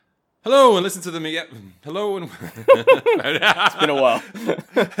Hello and listen to them again. Hello and It's been a while.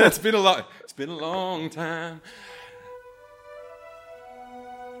 it's been a lot. It's been a long time.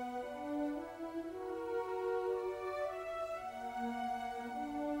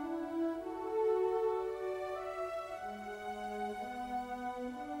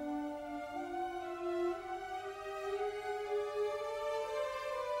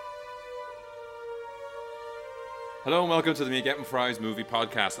 Hello and welcome to the Me Getting Fries movie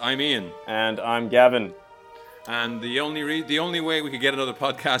podcast. I'm Ian, And I'm Gavin. and the only way we could get another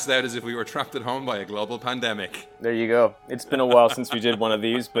podcast out is if we were trapped at home by a global pandemic. There you go. It's been a while since we did one of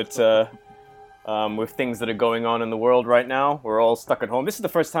these, but with things that are going on in the world right now, we're all stuck at home. This is the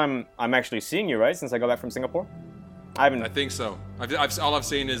first time I'm actually seeing you, right? Since I got back from Singapore? I haven't. I think so. All I've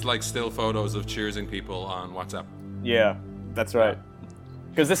seen is like still photos of cheersing people on WhatsApp. Yeah, that's right.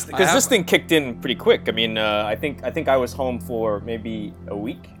 Because this thing kicked in pretty quick. I mean, I think I was home for maybe a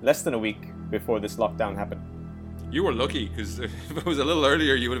week, less than a week before this lockdown happened. You were lucky because if it was a little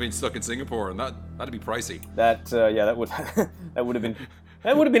earlier, you would have been stuck in Singapore, and that'd be pricey. That would that would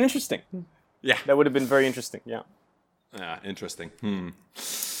have been interesting. Yeah, That would have been very interesting. Yeah. Interesting.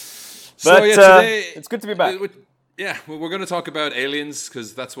 But today it's good to be back. We're going to talk about aliens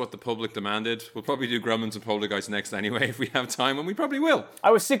because that's what the public demanded. We'll probably do Gremlins and Poltergeist next anyway if we have time, and we probably will. I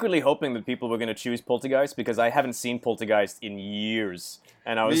was secretly hoping that people were going to choose Poltergeist because I haven't seen Poltergeist in years,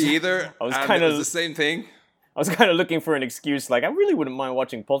 and I was Me either. I was and kind it was of the same thing. I was kind of looking for an excuse. Like I really wouldn't mind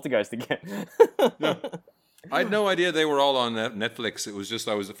watching Poltergeist again. I had no idea they were all on Netflix. It was just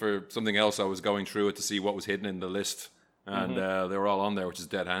for something else. I was going through it to see what was hidden in the list, and they were all on there, which is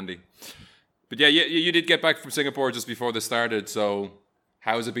dead handy. But yeah, you did get back from Singapore just before this started. So,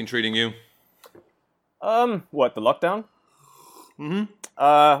 how has it been treating you? What, the lockdown?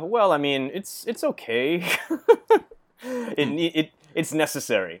 Well, I mean, it's okay. It's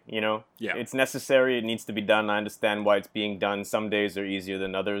necessary, you know. Yeah. It's necessary. It needs to be done. I understand why it's being done. Some days are easier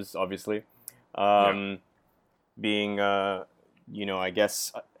than others, obviously. Being, I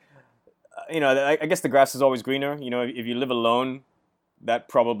guess, I guess the grass is always greener. You know, if you live alone, that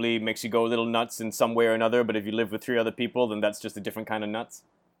probably makes you go a little nuts in some way or another. But if you live with 3 other people, then that's just a different kind of nuts.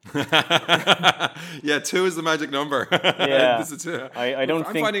 Yeah, 2 is the magic number. Yeah. This is 2. I don't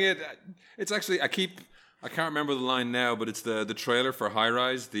I'm think... finding it. It's actually I can't remember the line now, but it's the trailer for High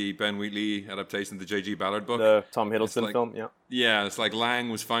Rise, the Ben Wheatley adaptation of the J.G. Ballard book. The Tom Hiddleston film, yeah. Yeah, it's like Lang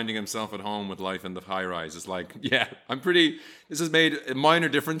was finding himself at home with life in the high rise. It's like, yeah, this has made a minor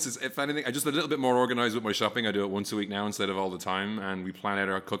differences. If anything, I just a little bit more organized with my shopping. I do it once a week now instead of all the time, and we plan out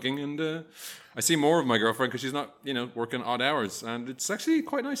our cooking. And I see more of my girlfriend because she's not, working odd hours, and it's actually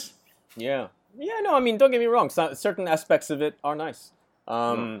quite nice. Yeah. Yeah, no, I mean, don't get me wrong. Certain aspects of it are nice.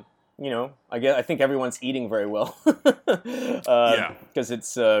 I think everyone's eating very well. Because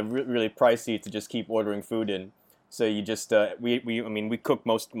it's really pricey to just keep ordering food in. So you just we cook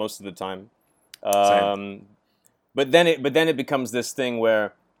most of the time. But then it becomes this thing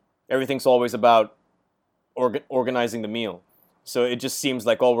where everything's always about organizing the meal. So it just seems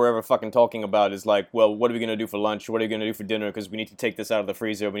like all we're ever fucking talking about is like, well, what are we gonna do for lunch? What are we gonna do for dinner? Because we need to take this out of the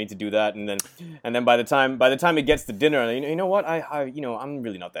freezer. We need to do that, and then by the time it gets to dinner, you know what? I'm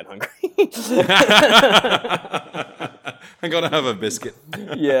really not that hungry. I'm gonna have a biscuit.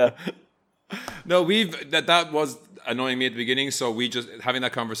 Yeah. No, that was annoying me at the beginning. So we just having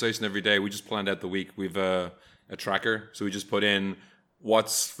that conversation every day. We just planned out the week. We've a tracker, so we just put in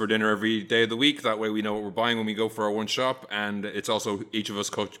what's for dinner every day of the week. That way we know what we're buying when we go for our one shop, and it's also each of us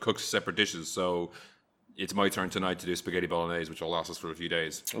cooks separate dishes. So it's my turn tonight to do spaghetti bolognese, which will last us for a few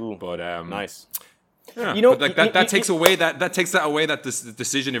days. Ooh, but nice. Yeah, You know, but like that takes away that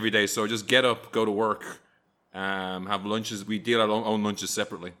decision every day. So just get up, go to work, have lunches. We deal our own lunches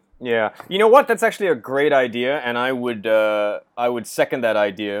separately. Yeah. You know what? That's actually a great idea, and I would second that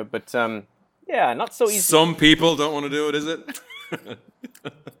idea. But yeah, not so easy. Some people don't want to do it, is it?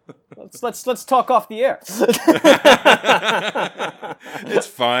 Let's talk off the air. It's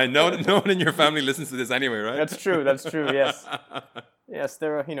fine. No one in your family listens to this anyway, right? That's true. Yes. Yes,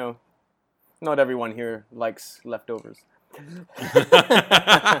 there are, not everyone here likes leftovers.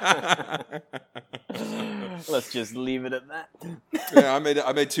 Let's just leave it at that. Yeah, I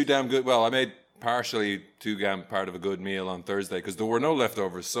made too damn good. Well, I made partially too damn part of a good meal on Thursday because there were no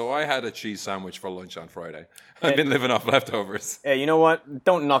leftovers. So I had a cheese sandwich for lunch on Friday. I've been living off leftovers. Hey, you know what?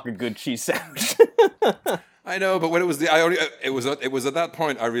 Don't knock a good cheese sandwich. I know, but when it was it was at that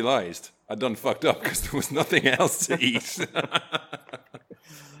point I realized I'd done fucked up because there was nothing else to eat.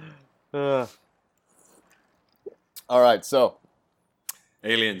 All right, so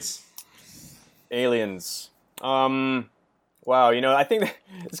Aliens. aliens. Wow, I think that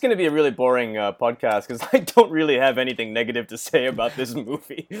it's going to be a really boring podcast because I don't really have anything negative to say about this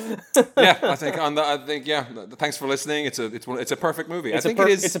movie. Yeah, I think on that. I think yeah. Thanks for listening. It's a perfect movie. I think it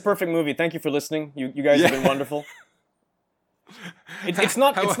is. It's a perfect movie. Thank you for listening. You guys have been wonderful. It's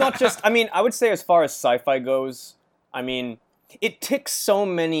not just. I mean, I would say as far as sci-fi goes, I mean, it ticks so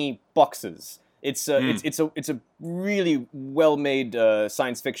many boxes. It's a really well-made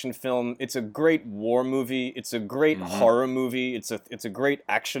science fiction film. It's a great war movie. It's a great horror movie. It's a great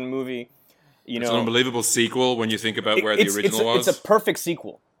action movie. It's an unbelievable sequel when you think about where the original was. It's a perfect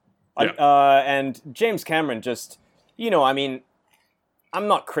sequel. Yeah. And James Cameron just, I mean, I'm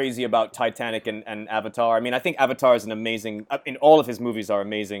not crazy about Titanic and Avatar. I mean, I think Avatar is an amazing. I mean, all of his movies are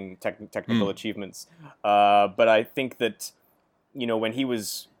amazing technical achievements. But I think that, when he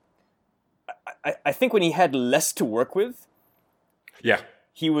was. I think when he had less to work with,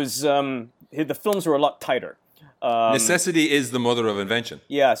 he was the films were a lot tighter. Necessity is the mother of invention.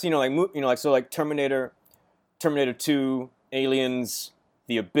 Yeah, so like Terminator 2, Aliens,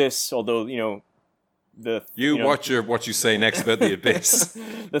 The Abyss. Although watch what you say next about The Abyss.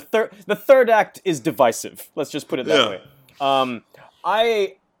 the third act is divisive. Let's just put it that way.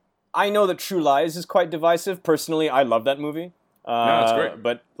 I know that True Lies is quite divisive. Personally, I love that movie. That's great.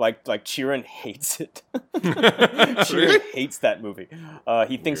 But like Chiron hates it. Chiron hates that movie.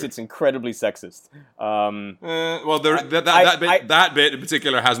 He thinks it's incredibly sexist. That bit in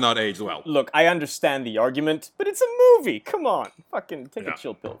particular has not aged well. Look, I understand the argument, but it's a movie. Come on, fucking take a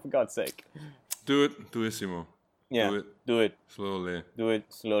chill pill for God's sake. Do it, Simo. Yeah, do it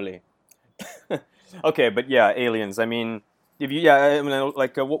slowly. Okay, but yeah, Aliens. I mean. What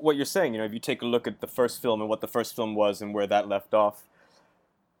you're saying, if you take a look at the first film and what the first film was and where that left off,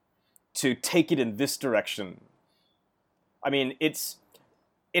 to take it in this direction, I mean, it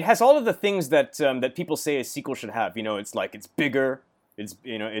has all of the things that that people say a sequel should have. It's bigger. There's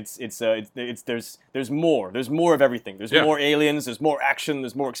more of everything. There's more aliens. There's more action.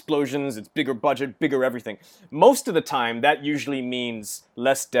 There's more explosions. It's bigger budget, bigger everything. Most of the time, that usually means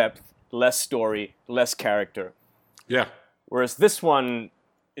less depth, less story, less character. Yeah. Whereas this one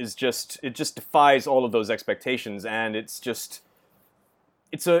is just defies all of those expectations, and it's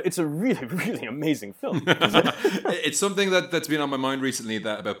a really, really amazing film. It's something that's been on my mind recently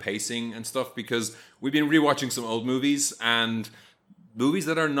about pacing and stuff, because we've been rewatching some old movies and movies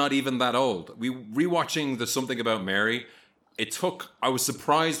that are not even that old. We rewatching the Something About Mary. I was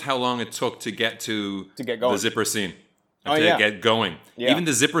surprised how long it took to get going. The zipper scene. Get going. Yeah. Even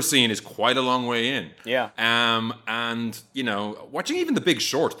the zipper scene is quite a long way in. Yeah. And watching even The Big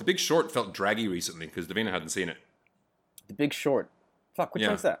Short. The Big Short felt draggy recently because Davina hadn't seen it. The Big Short. Fuck, which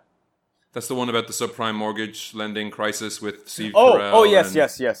one's that? That's the one about the subprime mortgage lending crisis with Steve Carell. Oh, yes.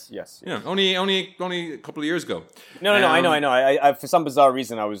 Yeah, only a couple of years ago. No, I know. I for some bizarre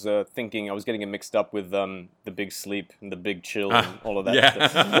reason, I was thinking I was getting it mixed up with The Big Sleep and The Big Chill and all of that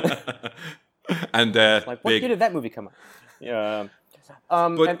stuff. And what year did that movie come out? Yeah.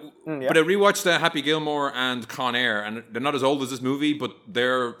 But I rewatched Happy Gilmore and Con Air, and they're not as old as this movie, but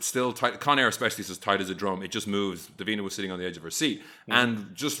they're still tight. Con Air especially is as tight as a drum. It just moves. Davina was sitting on the edge of her seat.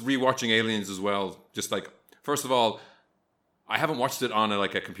 And just rewatching Aliens as well, just like, first of all, I haven't watched it on a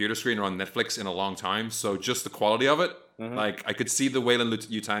computer screen or on Netflix in a long time, so just the quality of it, like I could see the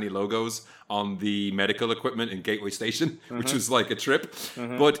Weyland-Yutani logos on the medical equipment in Gateway Station, which was like a trip.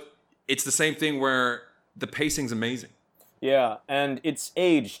 But it's the same thing where the pacing's amazing. Yeah, and it's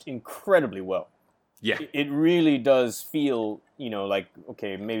aged incredibly well. Yeah. It really does feel,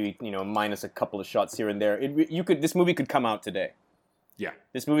 okay, maybe, minus a couple of shots here and there. This movie could come out today. Yeah.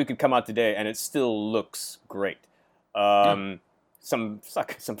 This movie could come out today and it still looks great. Some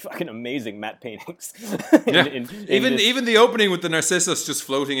fucking amazing matte paintings. Even the opening with the Narcissus just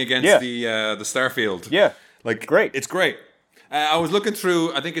floating against the starfield. Yeah. Great. It's great. I was looking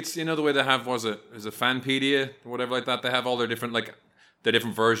through, I think it's, the way they have, is it Fanpedia or whatever like that? They have all their different, the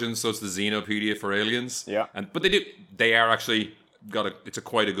different versions. So it's the Xenopedia for Aliens. Yeah. But they are actually it's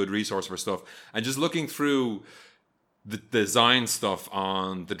quite a good resource for stuff. And just looking through the design stuff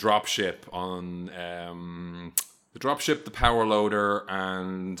on the dropship, the power loader,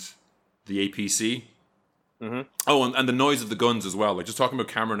 and the APC. Oh, and the noise of the guns as well. Just talking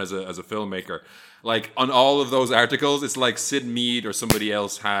about Cameron as a filmmaker. On all of those articles, it's like Sid Mead or somebody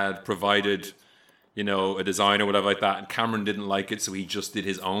else had provided, a design or whatever like that, and Cameron didn't like it, so he just did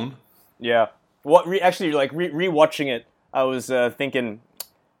his own. Yeah. Rewatching it, I was thinking,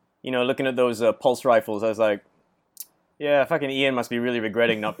 looking at those pulse rifles, I was like, yeah, fucking Ian must be really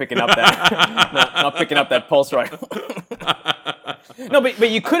regretting not picking up that not picking up that pulse rifle. No, but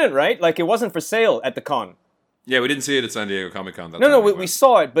you couldn't, right? It wasn't for sale at the con. Yeah, we didn't see it at San Diego Comic-Con. No, we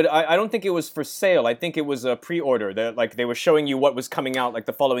saw it, but I don't think it was for sale. I think it was a pre-order. Like they were showing you what was coming out like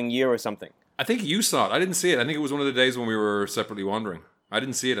the following year or something. I think you saw it. I didn't see it. I think it was one of the days when we were separately wandering. I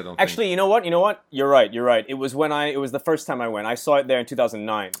didn't see it, I don't Actually, think. you know what? You're right. It was it was the first time I went. I saw it there in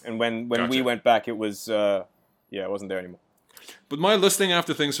 2009. And when we Gotcha. went back, it was, it wasn't there anymore. But my listing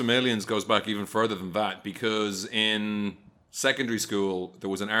after Things from Aliens goes back even further than that, because in secondary school, there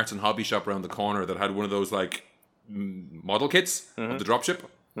was an arts and hobby shop around the corner that had one of those, like, model kits of the dropship.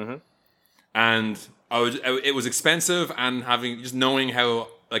 Mm-hmm. And it was expensive, and knowing how,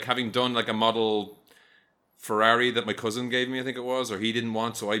 like, having done, like, a model Ferrari that my cousin gave me, I think it was, or he didn't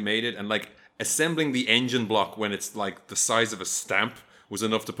want, so I made it. And like assembling the engine block when it's like the size of a stamp was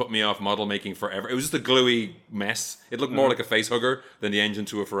enough to put me off model making forever. It was just a gluey mess. It looked more like a face hugger than the engine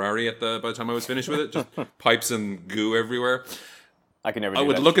to a Ferrari by the time I was finished with it. Just pipes and goo everywhere. I could never. I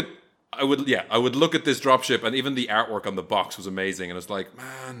would look at this dropship, and even the artwork on the box was amazing. And it's like,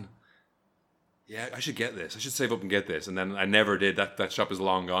 man, yeah, I should get this. I should save up and get this. And then I never did. That shop is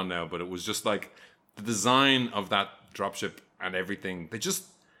long gone now. But it was just like, the design of that dropship and everything,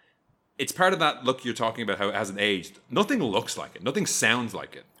 it's part of that look you're talking about, how it hasn't aged. Nothing looks like it. Nothing sounds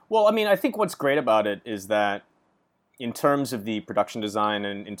like it. Well, I mean, I think what's great about it is that in terms of the production design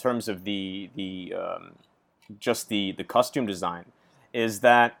and in terms of the costume design, is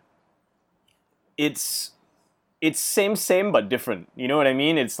that it's same but different. You know what I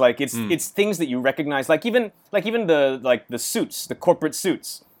mean? It's like it's things that you recognize, like even the suits, the corporate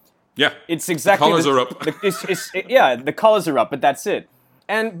suits. Yeah, it's exactly the colors are up. The colors are up, but that's it.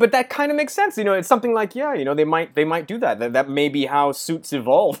 But that kind of makes sense. You know, it's something like they might do that. That may be how suits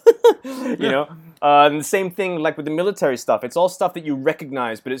evolve. you know, and the same thing like with the military stuff. It's all stuff that you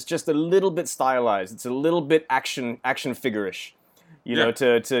recognize, but it's just a little bit stylized. It's a little bit action figure-ish. You know,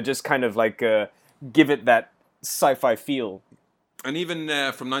 to just kind of like give it that sci-fi feel. And even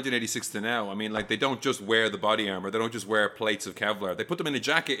from 1986 to now, I mean, like, they don't just wear the body armor. They don't just wear plates of Kevlar. They put them in a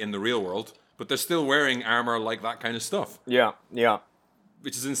jacket in the real world, but they're still wearing armor like that kind of stuff. Yeah.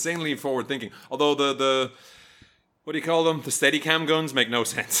 Which is insanely forward thinking. Although the what do you call them? The Steadicam guns make no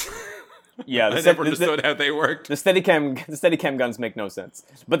sense. Yeah, I never understood how they worked. The Steadicam guns make no sense,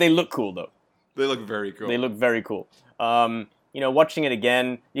 but they look cool though. They look very cool. Watching it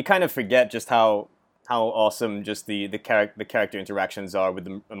again, you kind of forget just how awesome just the character interactions are with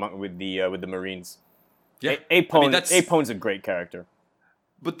the Marines. Yeah, Apone's a great character.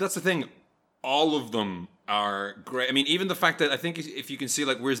 But that's the thing, all of them are great. I mean, even the fact that I think if you can see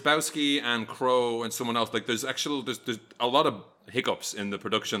like Wierzbowski and Crow and someone else, like there's a lot of hiccups in the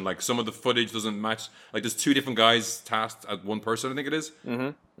production. Like some of the footage doesn't match. Like there's two different guys tasked at one person, I think it is.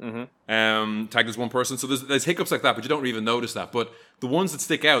 Tagged as one person. So there's hiccups like that, but you don't even notice that. But the ones that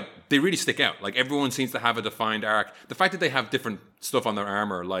stick out, they really stick out. Like everyone seems to have a defined arc. The fact that they have different stuff on their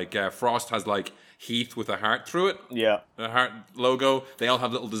armor, like Frost has like Heath with a heart through it. Yeah. A heart logo. They all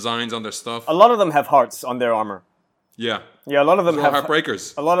have little designs on their stuff. A lot of them have hearts on their armor. Yeah. Yeah, a lot of them have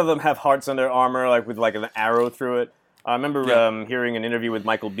heartbreakers. A lot of them have hearts on their armor, like with like an arrow through it. I remember hearing an interview with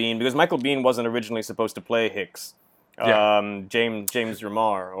Michael Biehn, because Michael Biehn wasn't originally supposed to play Hicks. James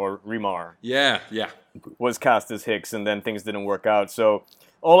Remar. Yeah. Was cast as Hicks, and then things didn't work out. So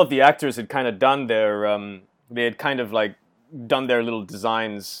all of the actors had kind of done their done their little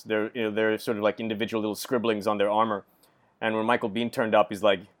designs, their sort of like individual little scribblings on their armor. And when Michael Biehn turned up, he's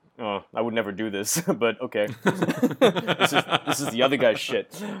like, "Oh, I would never do this," but okay. this is the other guy's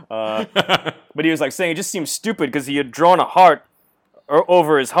shit. But he was like saying it just seems stupid because he had drawn a heart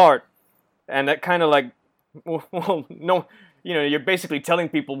over his heart, and that kind of like, well, no, you're basically telling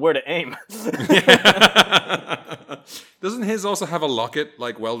people where to aim. Doesn't his also have a locket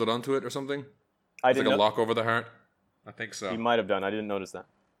like welded onto it or something? It's like a lock over the heart. I think so. He might have done. I didn't notice that.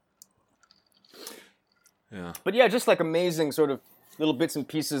 Yeah. But yeah, just like amazing sort of little bits and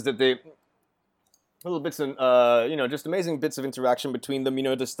pieces just amazing bits of interaction between them,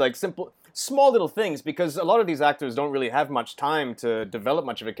 just like simple, small little things, because a lot of these actors don't really have much time to develop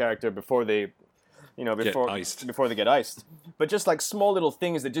much of a character before they, before they get iced. But just like small little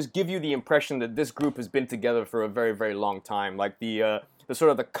things that just give you the impression that this group has been together for a very, very long time, like the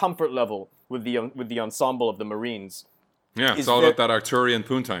sort of the comfort level with the ensemble of the Marines. Yeah, it's all about that Arturian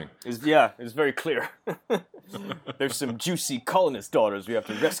poontang. It's very clear. There's some juicy colonist daughters we have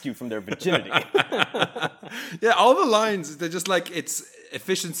to rescue from their virginity. Yeah, all the lines, they're just like, it's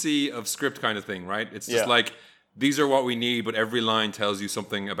efficiency of script kind of thing, right? It's just like, these are what we need, but every line tells you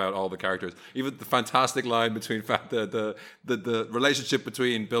something about all the characters. Even the fantastic line between the relationship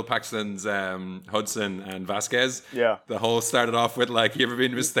between Bill Paxton's Hudson and Vasquez. Yeah. The whole started off with like, "You ever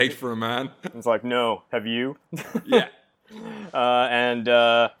been to a state for a man?" It's like, no, have you? Yeah.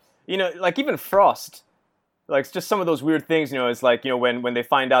 You know, like even Frost, like just some of those weird things. You know, it's like, you know, when they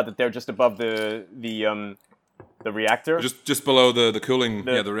find out that they're just above the reactor, Just below the cooling,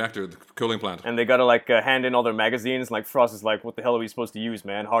 the reactor, the cooling plant. and they gotta like hand in all their magazines. Like Frost is like, what the hell are we supposed to use,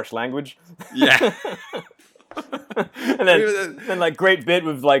 man? Harsh language. Yeah. And then like great bit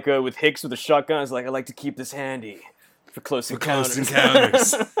with like with Hicks with a shotgun. It's like, I like to keep this handy for close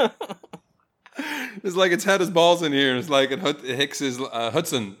encounters. It's like it's had his balls in here. It's like Hicks is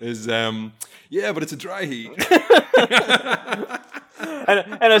Hudson is yeah, but it's a dry heat.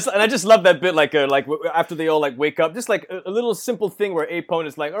 and I just love that bit, like after they all like wake up, just like a little simple thing where Apone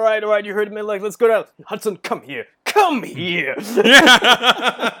is like, all right, you heard me, like let's go down. Hudson, come here. Yeah.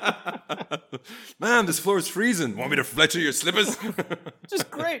 Man, this floor is freezing. Want me to fletcher your slippers?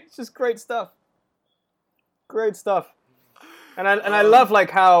 Just great stuff. Great stuff. And I love like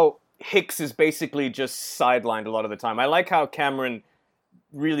how Hicks is basically just sidelined a lot of the time. I like how Cameron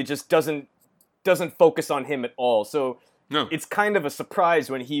really just doesn't focus on him at all. So No. it's kind of a surprise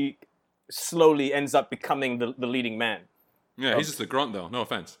when he slowly ends up becoming the leading man. Yeah, he's just a grunt though. No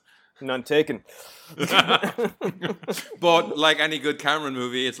offense. None taken. But like any good Cameron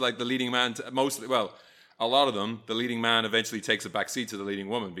movie, it's like the leading man. A lot of them, the leading man eventually takes a back seat to the leading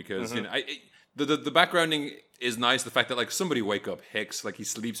woman because you know the backgrounding is nice. The fact that like somebody wake up Hicks, like he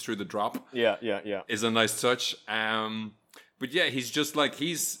sleeps through the drop. Yeah. Is a nice touch. But yeah, he's just like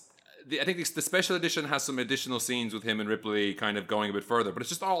I think the special edition has some additional scenes with him and Ripley kind of going a bit further, but it's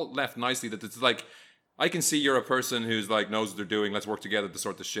just all left nicely that it's like, I can see you're a person who's like knows what they're doing. Let's work together to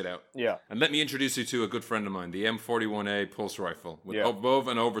sort this shit out. Yeah. And let me introduce you to a good friend of mine, the M41A pulse rifle with above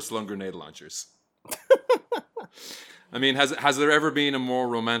and overslung grenade launchers. I mean, has there ever been a more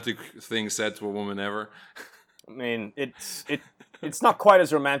romantic thing said to a woman ever? I mean, it's not quite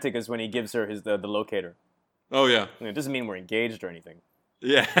as romantic as when he gives her the locator. Oh yeah. I mean, it doesn't mean we're engaged or anything.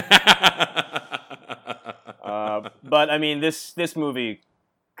 Yeah. But I mean, this movie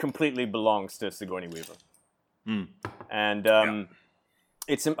completely belongs to Sigourney Weaver, and I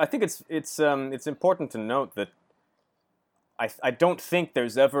think it's important to note that I don't think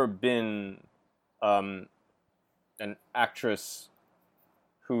there's ever been an actress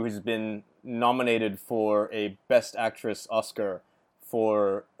who has been nominated for a Best Actress Oscar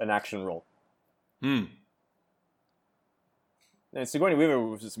for an action role. And Sigourney Weaver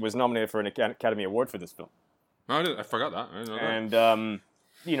was nominated for an Academy Award for this film. I forgot that. I didn't know that. And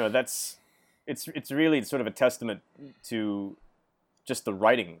you know, it's really sort of a testament to just the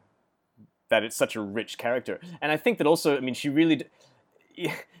writing, that it's such a rich character. And I think that also, I mean, she's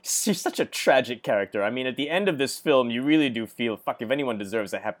such a tragic character. I mean, at the end of this film, you really do feel, fuck, if anyone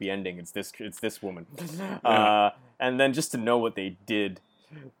deserves a happy ending, it's this woman. And then just to know what they did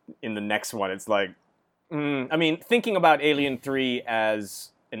in the next one, it's like, I mean, thinking about Alien 3 as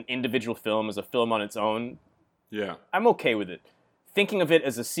an individual film, as a film on its own, yeah, I'm okay with it. Thinking of it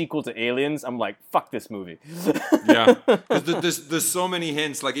as a sequel to Aliens, I'm like, fuck this movie. Yeah, because there's so many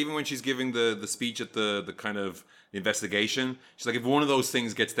hints. Like even when she's giving the speech at the kind of investigation, she's like, if one of those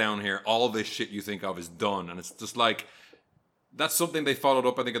things gets down here, all this shit you think of is done. And it's just like, that's something they followed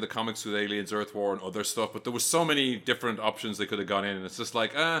up, I think, in the comics with Aliens, Earth War, and other stuff. But there was so many different options they could have gone in, and it's just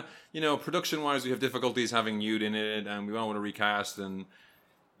like, you know, production-wise, we have difficulties having Newt in it, and we don't want to recast, and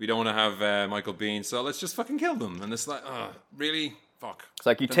we don't want to have Michael Biehn, so let's just fucking kill them. And it's like, really? Fuck. It's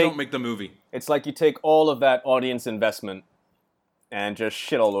like don't make the movie. It's like you take all of that audience investment and just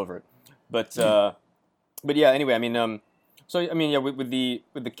shit all over it. But yeah. Anyway, I mean, with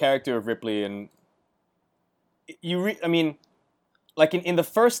the character of Ripley, and I mean, like in the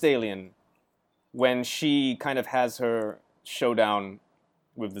first Alien, when she kind of has her showdown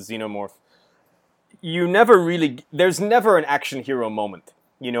with the xenomorph, there's never an action hero moment.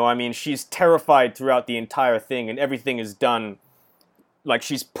 You know, I mean, she's terrified throughout the entire thing, and everything is done like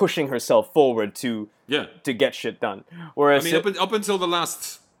she's pushing herself forward to get shit done. Whereas I mean, up until the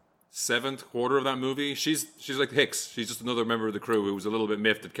last seventh quarter of that movie, she's like Hicks. She's just another member of the crew who was a little bit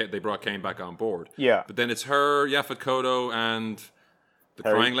miffed that they brought Kane back on board. Yeah. But then it's her, Yaphet Kotto, and the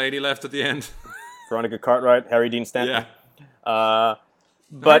crying lady left at the end. Veronica Cartwright, Harry Dean Stanton. Yeah.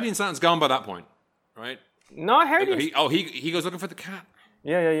 But Harry Dean Stanton's gone by that point, right? No, Harry Dean. He goes looking for the cat.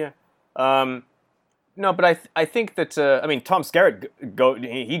 Yeah. No, but I think that I mean, Tom Skerritt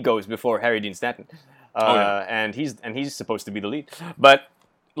he goes before Harry Dean Stanton, and he's supposed to be the lead. But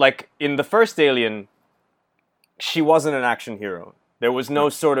like in the first Alien, she wasn't an action hero. There was no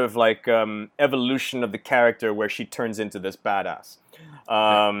sort of like evolution of the character where she turns into this badass.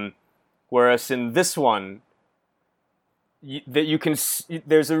 Whereas in this one,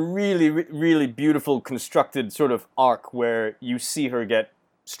 there's a really, really beautiful constructed sort of arc where you see her get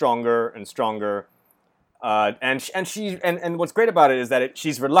stronger and stronger, and what's great about it is that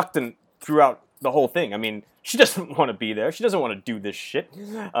she's reluctant throughout the whole thing. I mean, she doesn't want to be there. She doesn't want to do this shit.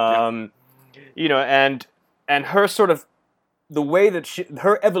 You know, and her sort of the way that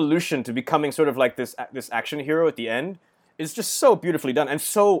her evolution to becoming sort of like this action hero at the end is just so beautifully done and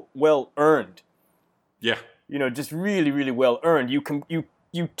so well earned. Yeah. You know, just really, really well earned. You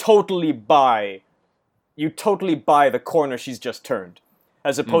totally buy the corner she's just turned,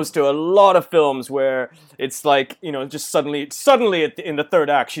 as opposed to a lot of films where it's like, you know, just suddenly in the third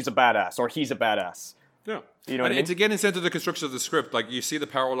act she's a badass or he's a badass. Yeah. You know what I mean? It's again instead of the construction of the script, like you see the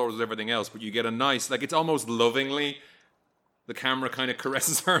power lords and everything else, but you get a nice, like it's almost lovingly, the camera kind of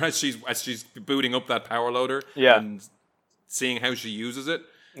caresses her as she's booting up that power loader, and seeing how she uses it.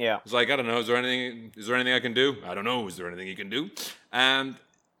 Yeah. It's like, I don't know, is there anything I can do? I don't know, is there anything you can do? And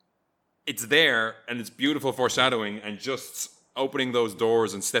it's there, and it's beautiful foreshadowing, and just opening those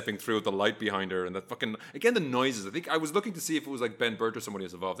doors and stepping through with the light behind her, and the fucking, again, the noises. I think I was looking to see if it was like Ben Burt or somebody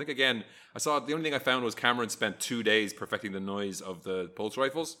else involved. I think, again, I saw, the only thing I found was Cameron spent 2 days perfecting the noise of the pulse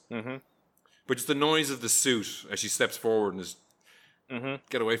rifles. Mm-hmm. But just the noise of the suit as she steps forward and just,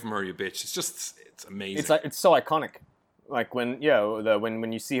 get away from her, you bitch. It's amazing. It's so iconic. Like when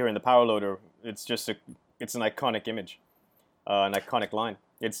you see her in the power loader, it's an iconic image, an iconic line.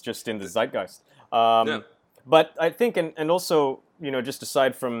 It's just in the zeitgeist. But I think, and also, you know, just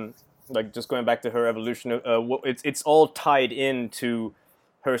aside from like just going back to her evolution, it's all tied into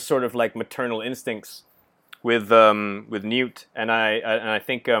her sort of like maternal instincts with Newt, and I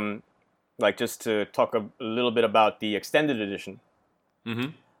think like just to talk a little bit about the extended edition.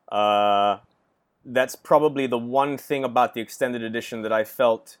 That's probably the one thing about the extended edition that I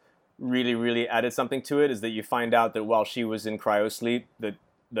felt really, really added something to it, is that you find out that while she was in cryosleep,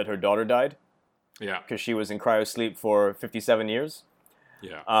 that her daughter died. Yeah. Because she was in cryosleep for 57 years.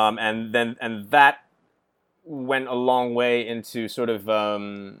 Yeah. And that went a long way into sort of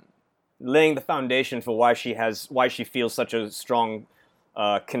laying the foundation for why she feels such a strong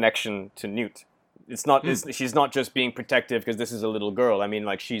connection to Newt. It's not she's not just being protective because this is a little girl. I mean,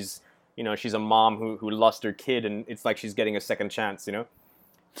 like she's a mom who lost her kid, and it's like she's getting a second chance, you know.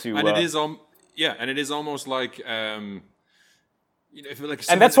 It is almost like you know, if like,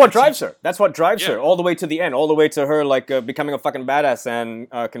 and that's what drives her. That's what drives her all the way to the end, all the way to her like becoming a fucking badass and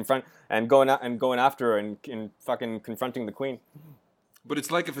going after her and fucking confronting the queen. But it's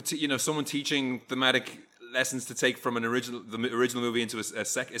like if it's, you know, someone teaching thematic lessons to take from the original movie into a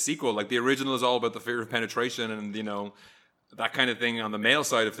sequel. Like the original is all about the fear of penetration and, you know, that kind of thing on the male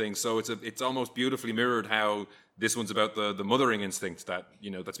side of things. So it's almost beautifully mirrored how this one's about the mothering instinct that, you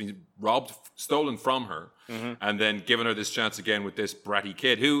know, that's been stolen from her, and then given her this chance again with this bratty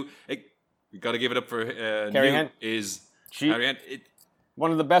kid who, we got to give it up for Carrie Henn. Carrie Henn.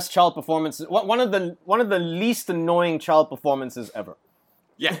 One of the best child performances. One of the least annoying child performances ever.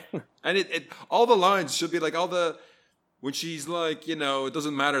 Yeah, and it all the lines should be like when she's like, you know, it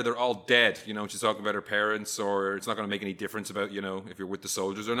doesn't matter, they're all dead. You know, she's talking about her parents, or it's not going to make any difference about, you know, if you're with the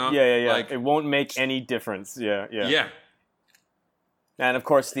soldiers or not. Yeah. Like, it won't make any difference. Yeah. Yeah. And of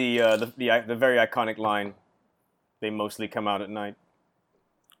course, the very iconic line, "They mostly come out at night."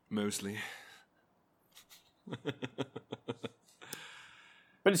 Mostly.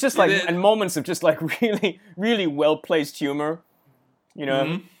 But it's just like, and moments of just like really, really well placed humor. You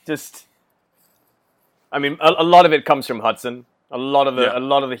know, just. I mean, a lot of it comes from Hudson. A lot of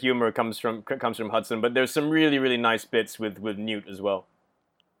the humor comes from Hudson. But there's some really, really nice bits with Newt as well.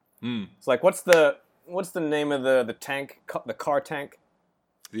 It's like, what's the name of the tank? The car tank?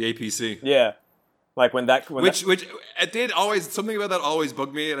 The APC. Yeah. Like which it did always, something about that always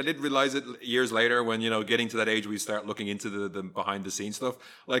bugged me, and I did realize it years later when, you know, getting to that age where you start looking into the behind the scenes stuff.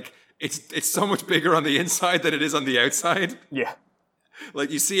 Like it's so much bigger on the inside than it is on the outside. Yeah.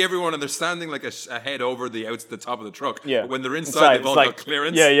 Like you see everyone and they're standing like a head over the top of the truck. Yeah. But when they're inside they've all got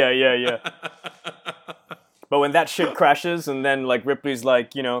clearance. Yeah. But when that shit crashes and then like Ripley's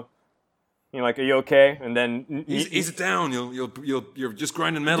like, you know, like, are you okay? And then ease it down. You're just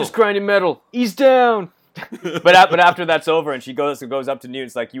grinding metal. Just grinding metal. Ease down. but after that's over and she goes up to Newt,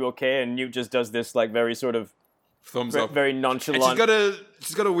 it's like, you okay? And Newt just does this like very sort of thumbs up, very nonchalant. And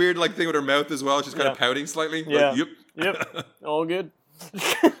she's got a weird like thing with her mouth as well. She's kind of pouting slightly. Yeah. Like, Yep. All good.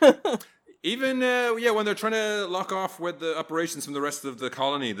 Even when they're trying to lock off with the operations from the rest of the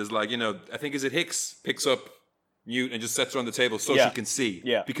colony, there's like, you know, I think is it Hicks picks up mute and just sets her on the table so Yeah. she can see.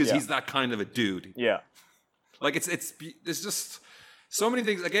 Yeah, Because yeah. he's that kind of a dude. Yeah. Like there's just so many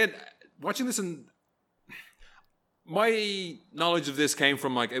things. Again, watching this, and my knowledge of this came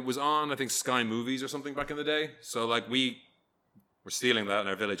from like it was on I think Sky Movies or something back in the day. So like we were stealing that in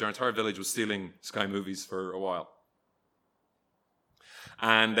our village. Our entire village was stealing Sky Movies for a while.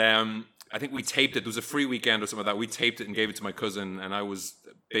 And I think we taped it. There was a free weekend or something like that. We taped it and gave it to my cousin, and I was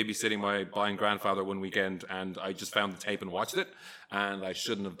babysitting my blind grandfather one weekend, and I just found the tape and watched it. And I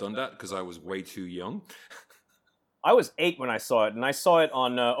shouldn't have done that because I was way too young. I was 8 when I saw it, and I saw it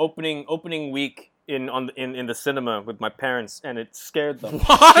on opening week in the cinema with my parents, and it scared the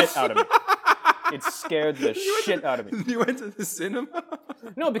shit out of me. It scared the shit out of me. You went to the cinema?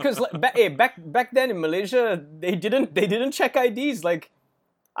 No, because back then in Malaysia, they didn't check IDs. Like,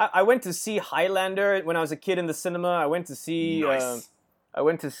 I went to see Highlander when I was a kid in the cinema. I went to see Nice.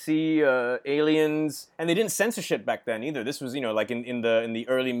 Aliens, and they didn't censor shit back then either. This was like in the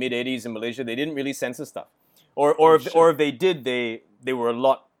early mid '80s in Malaysia, they didn't really censor stuff, or if they did, they were a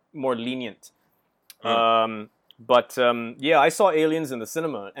lot more lenient. Oh. Yeah, I saw Aliens in the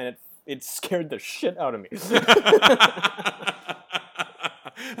cinema, and it scared the shit out of me.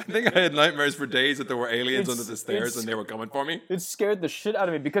 I think I had nightmares for days that there were aliens under the stairs it's- and they were coming for me. It scared the shit out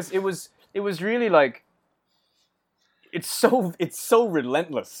of me because it was really like it's so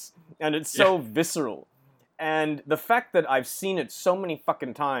relentless and it's so visceral. And the fact that I've seen it so many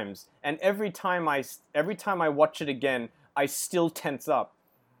fucking times, and every time I watch it again, I still tense up.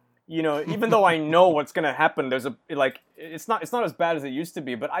 Even though I know what's gonna happen, there's it's not as bad as it used to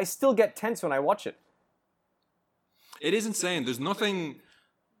be, but I still get tense when I watch it. It is insane. There's nothing.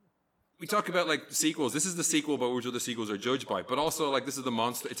 We talk about like sequels. This is the sequel by which other sequels are judged by, but also like this is the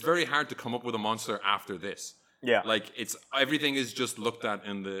monster. It's very hard to come up with a monster after this. Yeah. Like everything is just looked at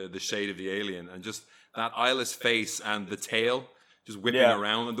in the shade of the alien, and just that eyeless face and the tail just whipping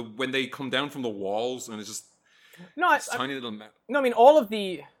around, and when they come down from the walls, and it's just this tiny little. No, I mean all of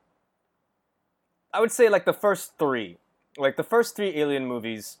the. I would say like the first three Alien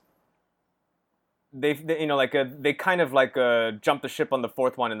movies. They kind of jumped the ship on the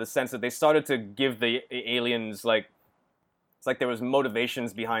fourth one in the sense that they started to give the aliens like it's like there was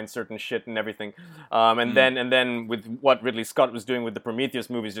motivations behind certain shit and everything, and then with what Ridley Scott was doing with the Prometheus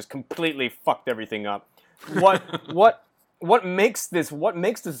movies, just completely fucked everything up. What makes the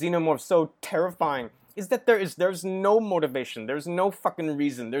xenomorph so terrifying is that there's no motivation, there's no fucking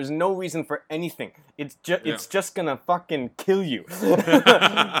reason, there's no reason for anything. It's just gonna fucking kill you.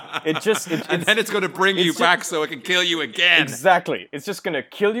 And then it's gonna bring you back so it can kill you again. Exactly. It's just gonna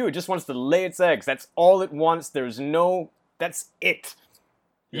kill you. It just wants to lay its eggs. That's all it wants. That's it.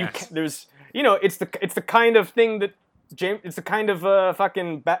 Yes. It's the kind of thing that it's the kind of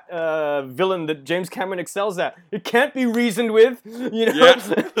fucking villain that James Cameron excels at. It can't be reasoned with, It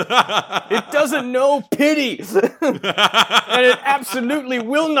doesn't know pity, and it absolutely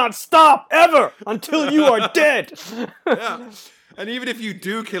will not stop ever until you are dead. Yeah. And even if you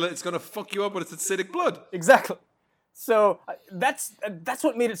do kill it, it's gonna fuck you up with its acidic blood. Exactly. So that's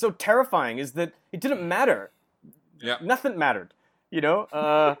what made it so terrifying, is that it didn't matter. Yeah. Nothing mattered,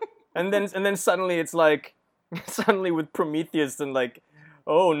 and then suddenly it's like. Suddenly with Prometheus and like,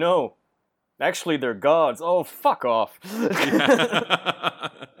 oh no, actually they're gods. Oh, fuck off. Yeah.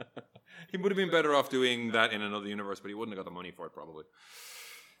 He would have been better off doing that in another universe, but he wouldn't have got the money for it probably.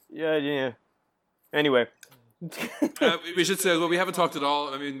 Yeah. Anyway. We should say, well, we haven't talked at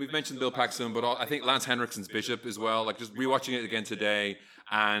all. I mean, we've mentioned Bill Paxton, but I think Lance Henriksen's Bishop as well. Like just rewatching it again today,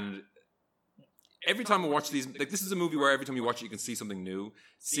 and every time I watch these, like this is a movie where every time you watch it, you can see something new.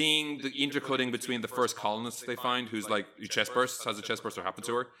 Seeing the intercutting between the first colonist they find, who's has a chest burster happen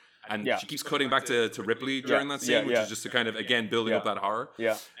to her, and she keeps cutting back to Ripley during that scene, which is just to kind of again building up that horror.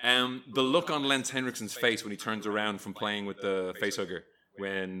 Yeah. The look on Lance Henriksen's face when he turns around from playing with the facehugger,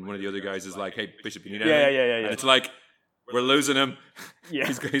 when one of the other guys is like, "Hey Bishop, you need anything?" Yeah. And it's like, we're losing him. Yeah.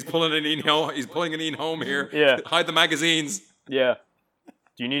 He's pulling an Ian home. He's pulling an Ian home here. Yeah. Hide the magazines. Yeah.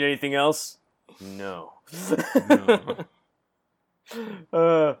 Do you need anything else? No. No.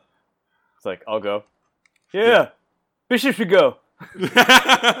 It's like, I'll go. Yeah. Bishop should go. Good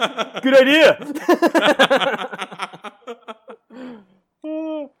idea.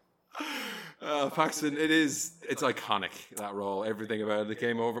 Paxton, it's iconic, that role, everything about it.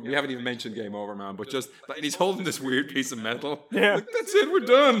 Game Over. We haven't even mentioned Game Over, man, but just, and he's holding this weird piece of metal. Yeah. Like, that's it, we're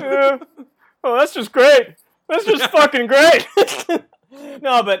done. Yeah. Oh, that's just great. That's just fucking great.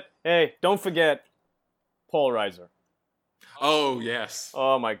 No, but hey, don't forget Paul Reiser. Oh, yes.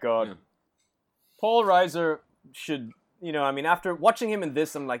 Oh my God. Yeah. Paul Reiser should, after watching him in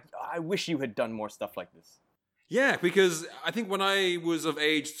this, I'm like, I wish you had done more stuff like this. Yeah, because I think when I was of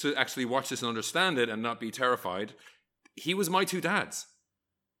age to actually watch this and understand it and not be terrified, he was my two dads.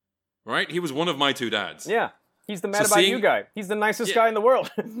 Right? He was one of my two dads. Yeah. He's the mad So about seeing- you guy. He's the nicest guy in the world.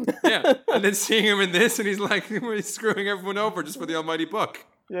 Yeah. And then seeing him in this, and he's like, he's screwing everyone over just for the almighty buck.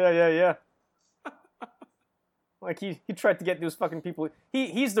 Yeah. Like he tried to get those fucking people.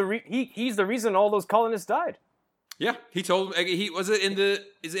 He's the reason all those colonists died. Yeah, he told is it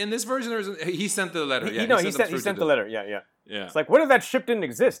in this version or he sent the letter? Yeah, He sent the letter. Yeah. Yeah. It's like, what if that ship didn't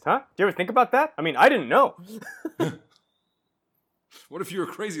exist, huh? Do you ever think about that? I mean, I didn't know. What if you were a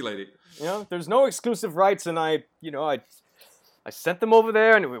crazy lady? You know, there's no exclusive rights, and I sent them over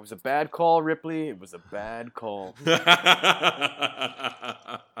there, and it was a bad call, Ripley. It was a bad call.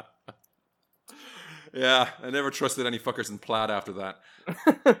 Yeah, I never trusted any fuckers in plaid after that.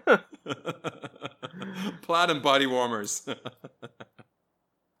 Plaid and body warmers.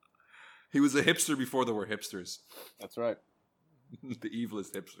 He was a hipster before there were hipsters. That's right. The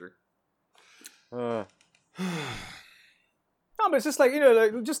evilest hipster. No, but it's just like, you know,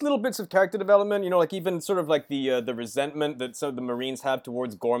 like just little bits of character development. You know, like even sort of like the resentment that some of the Marines have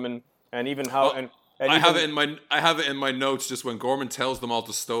towards Gorman, and even how and I even, have it in my notes just when Gorman tells them all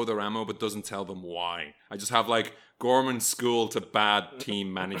to stow their ammo but doesn't tell them why. I just have like Gorman school to bad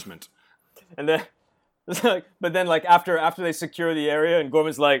team management. And then it's like, but then like after they secure the area and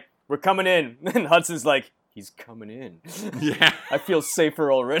Gorman's like, we're coming in, and Hudson's like, he's coming in. Yeah. I feel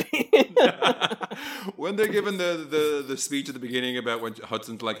safer already. When they're given the speech at the beginning about when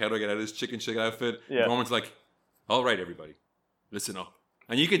Hudson's like, how do I get out of this chicken shit outfit? Yeah. Gorman's like, all right, everybody, listen up.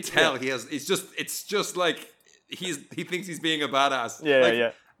 And you can tell it's just like he thinks he's being a badass.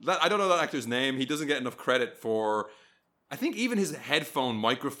 Yeah. I don't know that actor's name. He doesn't get enough credit for. I think even his headphone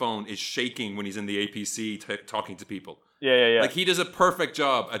microphone is shaking when he's in the APC talking to people. Yeah. Like he does a perfect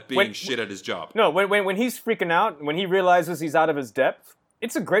job at being shit at his job. No, when he's freaking out, when he realizes he's out of his depth,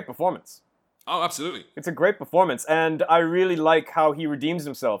 it's a great performance. Oh, absolutely. It's a great performance, and I really like how he redeems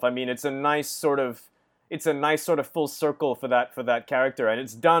himself. I mean, it's a nice sort of full circle for that character, and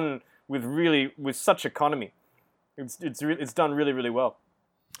it's done with such economy. It's done really, really well.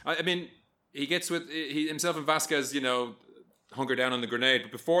 I mean, he gets with himself and Vasquez, you know, hunker down on the grenade.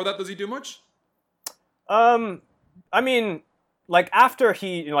 But before that, does he do much? I mean, like after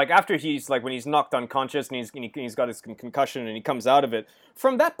he's like when he's knocked unconscious and he's got his concussion and he comes out of it.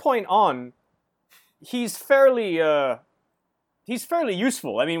 From that point on, he's fairly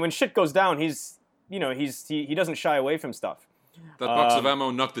useful. I mean, when shit goes down, he doesn't shy away from stuff. That box of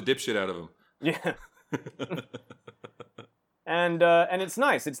ammo knocked the dipshit out of him. Yeah. And it's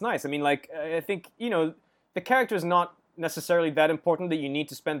nice. It's nice. I mean, like I think, you know, the character is not necessarily that important that you need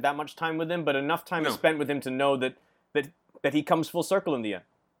to spend that much time with him, but enough time is spent with him to know that he comes full circle in the end.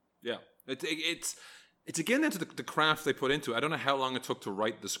 Yeah, it's again into the craft they put into it. I don't know how long it took to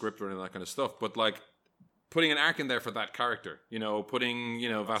write the script or any of that kind of stuff, but like putting an arc in there for that character, you know, putting, you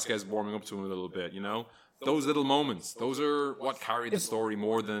know, Vasquez warming up to him a little bit, you know, those little moments, those are what carry the story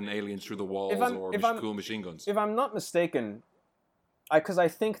more than aliens through the walls or cool machine guns. If I'm not mistaken, because I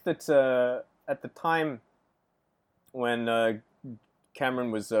think that at the time when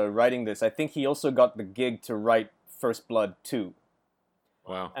Cameron was writing this, I think he also got the gig to write First Blood 2.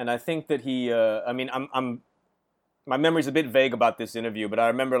 Wow. And I think that he, I mean, my memory's a bit vague about this interview, but I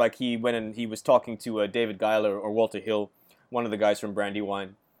remember like he went and he was talking to David Giler or Walter Hill, one of the guys from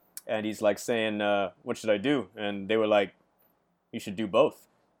Brandywine, and he's like saying, "What should I do?" And they were like, "You should do both,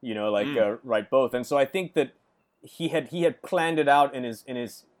 you know, like write both." And so I think that he had planned it out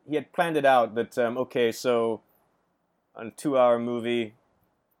that okay, so a 2-hour movie,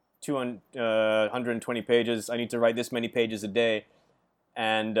 120 pages, I need to write this many pages a day.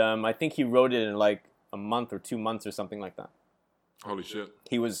 And I think he wrote it in like a month or 2 months or something like that. Holy shit!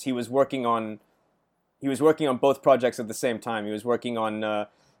 He was working on both projects at the same time. He was working on the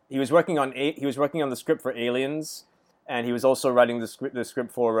script for Aliens, and he was also writing the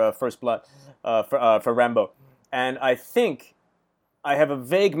script for First Blood, for Rambo. And I think I have a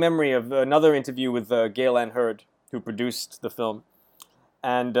vague memory of another interview with Gale Ann Hurd, who produced the film,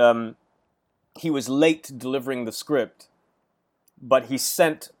 and he was late delivering the script. But he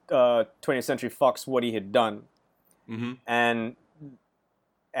sent 20th Century Fox what he had done, and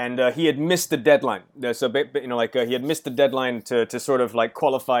he had missed the deadline. So you know, like he had missed the deadline to sort of like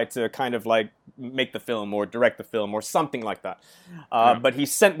qualify to kind of like make the film or direct the film or something like that. But he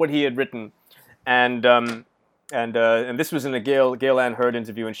sent what he had written, and this was in a Gale Ann Hurd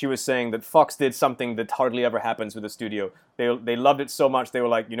interview, and she was saying that Fox did something that hardly ever happens with a studio. They loved it so much they were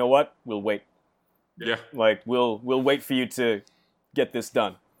like, you know what, we'll wait. Yeah, like we'll wait for you to get this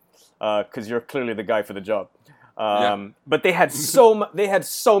done, because you're clearly the guy for the job. But they had they had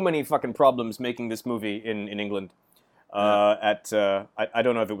so many fucking problems making this movie in England. I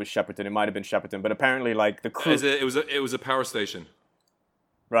don't know if it was Shepperton. It might have been Shepperton, but apparently like the crew. It was a power station.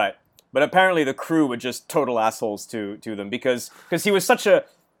 Right. But apparently the crew were just total assholes to them because he was such a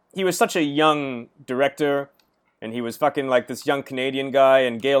young director, and he was fucking like this young Canadian guy,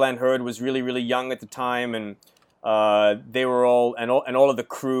 and Gale Anne Hurd was really, really young at the time, and they were all of the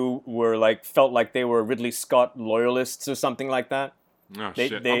crew were like felt like they were Ridley Scott loyalists or something like that. Oh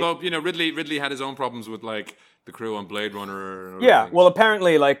shit! Although Ridley had his own problems with like the crew on Blade Runner. Yeah, well,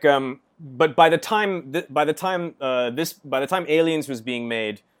 apparently like but by the time Aliens was being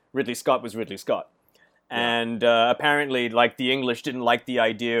made, Ridley Scott was Ridley Scott. And apparently, like, the English didn't like the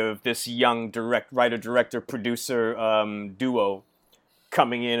idea of this young writer-director-producer duo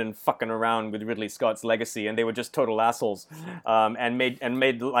coming in and fucking around with Ridley Scott's legacy, and they were just total assholes, and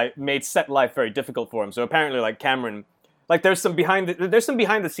made set life very difficult for him. So apparently, like Cameron, like there's some behind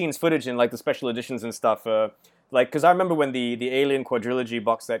the scenes footage in like the special editions and stuff. Like, because I remember when the Alien quadrilogy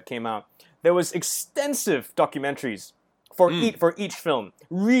box set came out, there was extensive documentaries for each film.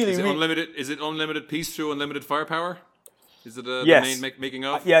 Really, unlimited? Is it unlimited peace through unlimited firepower? Is it the main making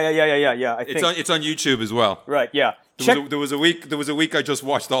of? Yeah. It's on YouTube as well. Right. Yeah. There was a week I just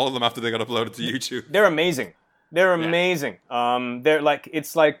watched all of them after they got uploaded to YouTube. They're amazing. They're amazing. They're like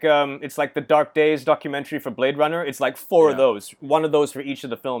it's like the Dark Days documentary for Blade Runner. It's like four of those, one of those for each of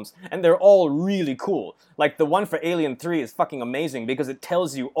the films, and they're all really cool. Like the one for Alien 3 is fucking amazing because it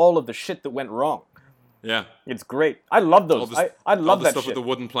tells you all of the shit that went wrong. Yeah, it's great. I love those. I love that stuff shit. with the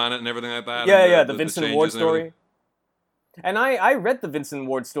wooden planet and everything like that. Yeah, the Vincent Ward story. And I read the Vincent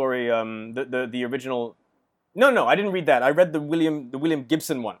Ward story, the original. No, I didn't read that. I read the William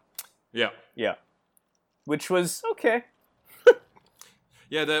Gibson one. Yeah. Which was okay.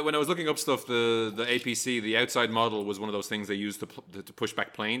 Yeah, when I was looking up stuff, the APC, the outside model, was one of those things they used to push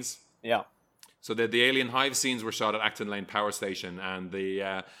back planes. Yeah. So the Alien Hive scenes were shot at Acton Lane Power Station, and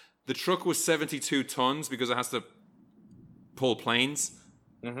the truck was 72 tons because it has to pull planes.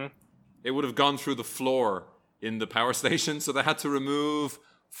 Mm-hmm. It would have gone through the floor in the power station, so they had to remove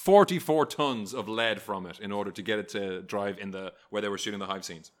 44 tons of lead from it in order to get it to drive in where they were shooting the Hive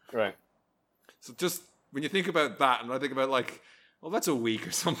scenes. Right. So just when you think about that, and I think about like, well, that's a week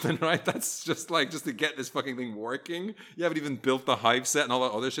or something, right? That's just to get this fucking thing working. You haven't even built the Hive set and all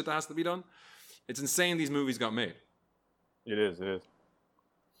that other shit that has to be done. It's insane these movies got made. It is.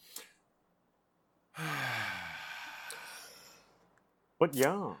 But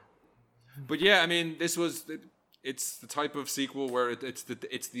yeah, I mean, it's the type of sequel where it's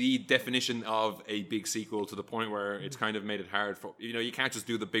the definition of a big sequel to the point where it's kind of made it hard for you can't just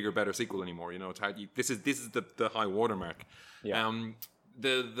do the bigger, better sequel anymore. It's hard. This is the high watermark. Yeah.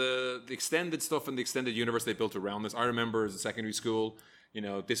 The extended stuff and the extended universe they built around this. I remember as a secondary school,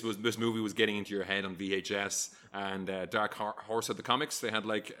 this movie was getting into your head on VHS, and Dark Horse had the comics. They had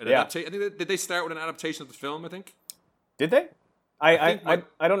like an adaptation. I think did they start with an adaptation of the film? I think. Did they? I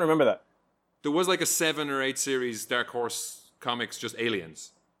don't remember that. There was like a 7 or 8 series Dark Horse comics, just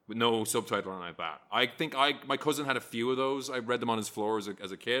aliens with no subtitle or anything like that. I think my cousin had a few of those. I read them on his floor as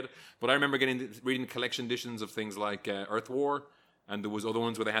a kid, but I remember reading collection editions of things like Earth War, and there was other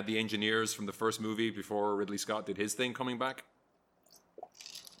ones where they had the engineers from the first movie before Ridley Scott did his thing coming back.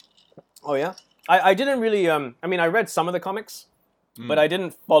 Oh yeah, I didn't really. I mean, I read some of the comics, but I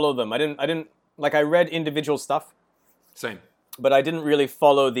didn't follow them. I didn't like. I read individual stuff. Same. But I didn't really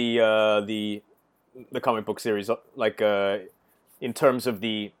follow the comic book series like in terms of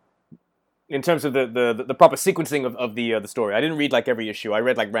the proper sequencing of the story. I didn't read like every issue. I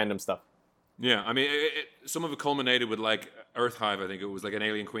read like random stuff. Yeah, I mean, some of it culminated with like Earth Hive. I think it was like an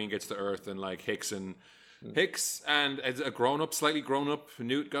alien queen gets to Earth, and like Hicks and as a slightly grown up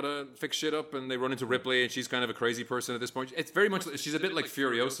Newt got to fix shit up, and they run into Ripley, and she's kind of a crazy person at this point. It's very much she's a bit like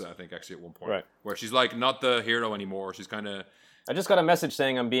Furiosa, I think, actually at one point, right? Where she's like not the hero anymore. She's kind of. I just got a message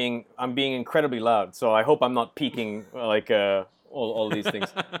saying I'm being incredibly loud, so I hope I'm not peaking like all these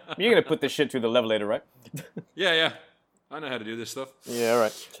things. You're gonna put this shit through the levelator, right? Yeah. I know how to do this stuff. Yeah,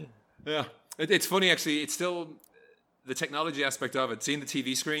 right. Yeah, it's funny actually. It's still the technology aspect of it. Seeing the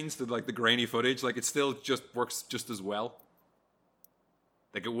TV screens, the grainy footage, like it still just works just as well.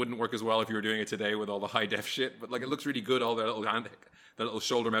 Like it wouldn't work as well if you were doing it today with all the high def shit, but like it looks really good. All the little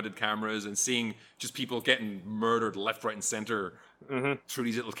shoulder-mounted cameras, and seeing just people getting murdered left, right, and center through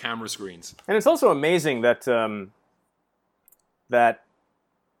these little camera screens. And it's also amazing that that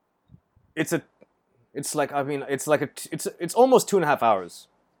it's almost 2.5 hours.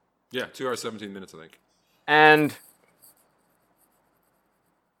 Yeah, 2 hours 17 minutes, I think. And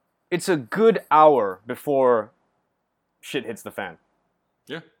it's a good hour before shit hits the fan.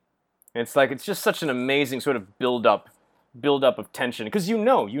 Yeah. And it's like it's just such an amazing sort of build up of tension because you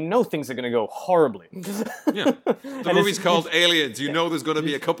know things are going to go horribly. Yeah. The movie's called Aliens. You know there's going to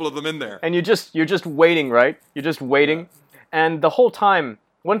be a couple of them in there. And you're just waiting, right? You're just waiting. Yeah. And the whole time,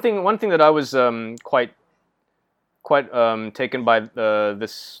 one thing that I was quite taken by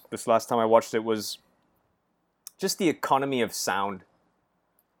this last time I watched it was just the economy of sound.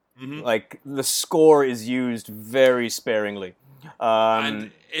 Mm-hmm. Like the score is used very sparingly.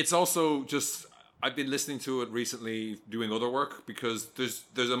 And it's also just I've been listening to it recently doing other work because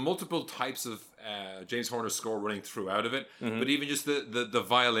there's a multiple types of James Horner score running throughout of it, mm-hmm. but even just the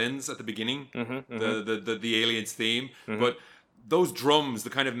violins at the beginning, mm-hmm, the Aliens theme, mm-hmm. but those drums, the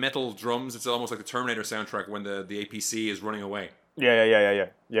kind of metal drums, it's almost like the Terminator soundtrack when the APC is running away. Yeah.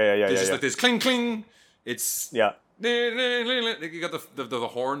 There's just like this cling cling. It's yeah. You got the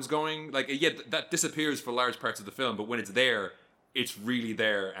horns going. Like that disappears for large parts of the film, but when it's there, it's really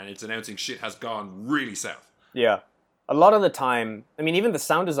there, and it's announcing shit has gone really south. Yeah. A lot of the time, I mean, even the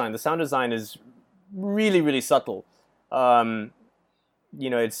sound design is really, really subtle.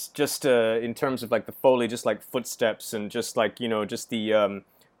 It's just in terms of like the Foley, just like footsteps and just like, just the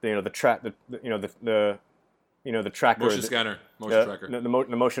tracker, motion scanner, motion tracker,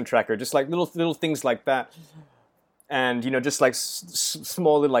 the motion tracker, just like little things like that. And just like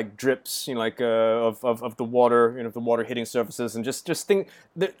small little like drips, like of the water, the water hitting surfaces, and just think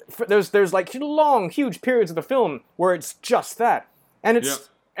there's like long, huge periods of the film where it's just that, and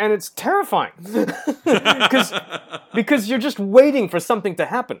it's terrifying because you're just waiting for something to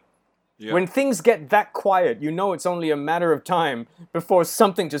happen. Yep. When things get that quiet, it's only a matter of time before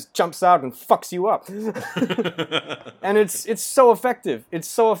something just jumps out and fucks you up, and it's so effective. It's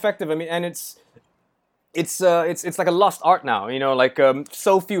so effective. I mean, and it's like a lost art now, like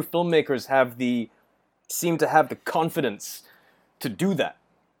so few filmmakers seem to have the confidence to do that.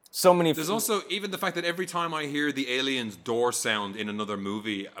 So many. There's also even the fact that every time I hear the Aliens door sound in another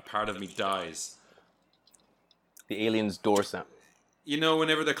movie, a part of me dies. The Aliens door sound.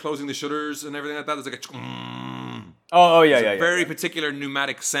 Whenever they're closing the shutters and everything like that, there's like a. Yeah. Very particular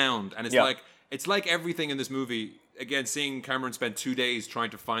pneumatic sound, and it's like everything in this movie. Again, seeing Cameron spend 2 days trying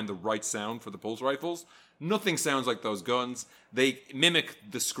to find the right sound for the pulse rifles, nothing sounds like those guns. They mimic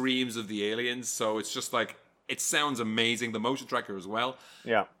the screams of the aliens, so it's just like, it sounds amazing. The motion tracker as well.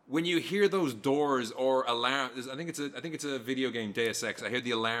 Yeah. When you hear those doors or alarms, I think it's a video game, Deus Ex. I hear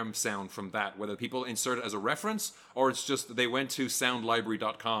the alarm sound from that, whether people insert it as a reference or it's just they went to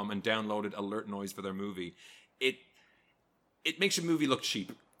soundlibrary.com and downloaded alert noise for their movie. It makes your movie look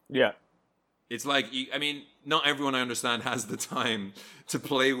cheap. Yeah. It's like, not everyone I understand has the time to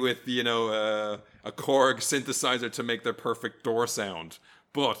play with, a Korg synthesizer to make their perfect door sound.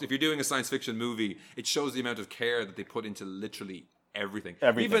 But if you're doing a science fiction movie, it shows the amount of care that they put into literally everything.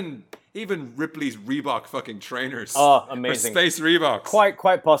 Even Ripley's Reebok fucking trainers. Oh, amazing! Space Reeboks.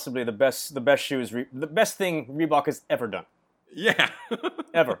 Quite possibly the best shoes, the best thing Reebok has ever done. Yeah,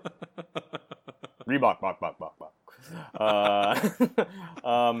 ever. Reebok, bok.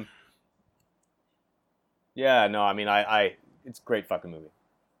 Yeah, no, I mean, it's a great fucking movie.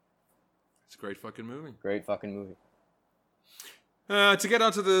 It's a great fucking movie. Great fucking movie. To get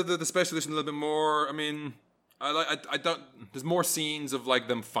onto the special edition a little bit more, I mean, I don't. There's more scenes of like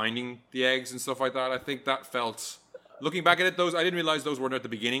them finding the eggs and stuff like that. I think that felt, looking back at it, I didn't realize those weren't at the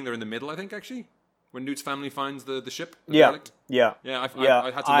beginning. They're in the middle, I think, actually, when Newt's family finds the ship. Yeah. I had to look that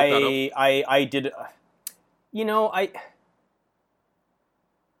up. I did.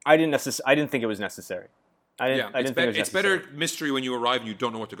 I didn't think it was necessary. It's better mystery when you arrive and you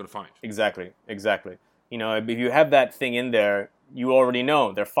don't know what you're going to find. Exactly. If you have that thing in there, you already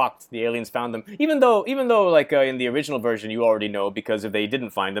know they're fucked. The aliens found them. Even though, like in the original version, you already know because if they didn't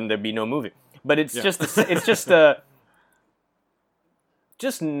find them, there'd be no movie. But it's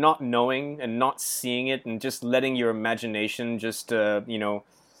just not knowing and not seeing it and just letting your imagination just have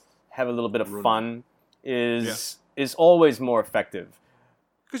a little bit of fun is always more effective.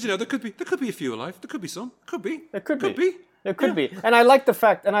 Because there could be a few alive. There could be some. There could be. And I like the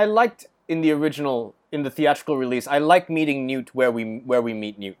fact. And I liked in the theatrical release. I like meeting Newt where we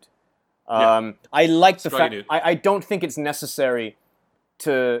meet Newt. I like the fact. I don't think it's necessary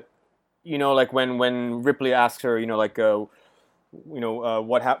to, like when Ripley asks her,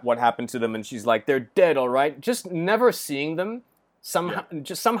 what happened to them, and she's like, they're dead, all right. Just never seeing them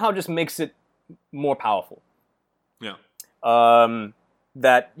somehow just makes it more powerful. Yeah.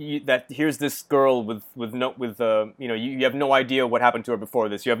 that here's this girl with you have no idea what happened to her before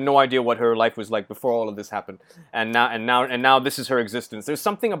this. You have no idea what her life was like before all of this happened, and now this is her existence. There's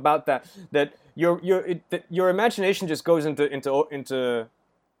something about that your imagination just goes into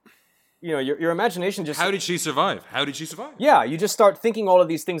your imagination just. How did she survive? How did she survive? Yeah, you just start thinking all of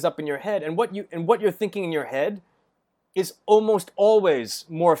these things up in your head, and what you're thinking in your head is almost always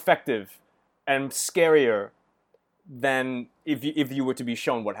more effective and scarier than if you were to be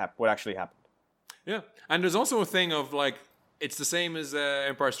shown what actually happened. Yeah, and there's also a thing of like it's the same as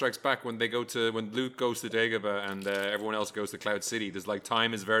Empire Strikes Back when Luke goes to Dagobah and everyone else goes to Cloud City. There's like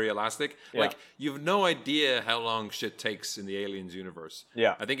time is very elastic. Yeah. Like you have no idea how long shit takes in the Aliens universe.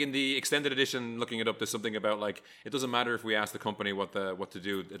 Yeah. I think in the extended edition, looking it up, there's something about like it doesn't matter if we ask the company what to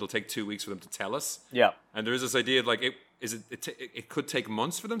do. It'll take 2 weeks for them to tell us. Yeah. And there is this idea of like it could take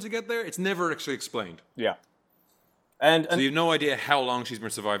months for them to get there. It's never actually explained. Yeah. And So you have no idea how long she's been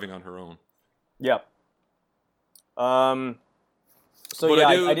surviving on her own. yeah. So But yeah,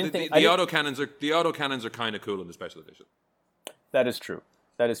 I didn't think the autocannons are kind of cool in the special edition. that is true.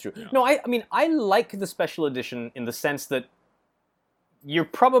 That is true. No, I mean I like the special edition in the sense that you're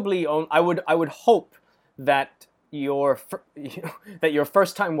probably I would hope that your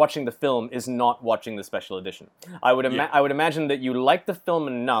first time watching the film is not watching the special edition. I would imagine that you like the film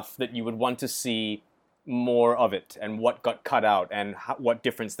enough that you would want to see more of it and what got cut out and what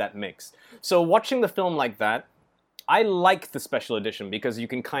difference that makes. So watching the film like that, I like the special edition because you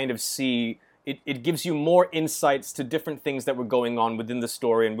can kind of see it gives you more insights to different things that were going on within the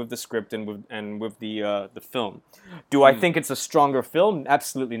story and with the script and with the film. Do I think it's a stronger film?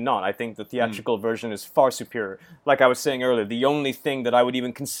 Absolutely not. I think the theatrical version is far superior. Like I was saying earlier, the only thing that I would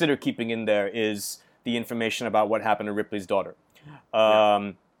even consider keeping in there is the information about what happened to Ripley's daughter.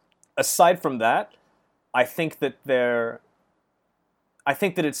 Aside from that, I think that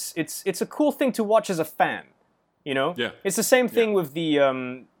it's a cool thing to watch as a fan. You know, Yeah. It's the same thing with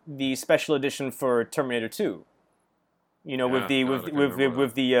the special edition for Terminator 2. You know, with the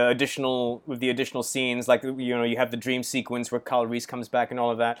additional scenes, like you have the dream sequence where Kyle Reese comes back and all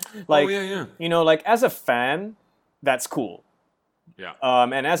of that. Like, you know, like as a fan, that's cool. Yeah.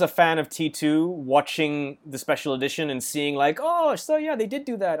 And as a fan of T2, watching the special edition and seeing like, oh, so yeah, they did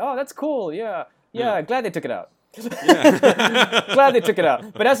do that. Oh, that's cool. Yeah. Glad they took it out. Glad they took it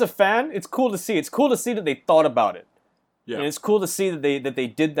out. But as a fan, it's cool to see. It's cool to see that they thought about it. Yeah. And it's cool to see that they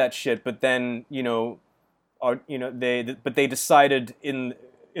did that shit. But then they decided in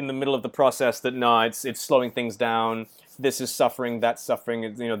the middle of the process that no, it's slowing things down. This is suffering. That's suffering.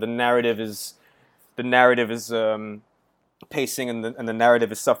 The narrative is pacing and the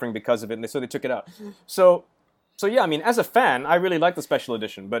narrative is suffering because of it. And so they took it out. So yeah, I mean, as a fan, I really like the special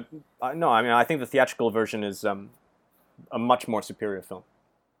edition, but no, I mean, I think the theatrical version is a much more superior film.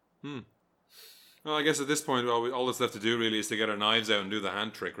 Well, I guess at this point, all that's left to do really is to get our knives out and do the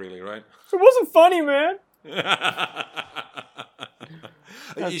hand trick, really, right? It wasn't funny, man.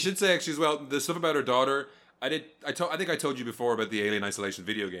 You should say actually as well the stuff about her daughter. I think I told you before about the Alien Isolation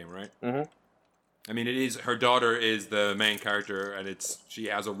video game, right? Mm-hmm. I mean, her daughter is the main character, and she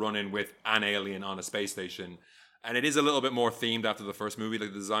has a run-in with an alien on a space station. And it is a little bit more themed after the first movie.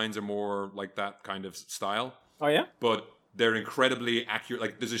 Like the designs are more like that kind of style. Oh yeah. But they're incredibly accurate.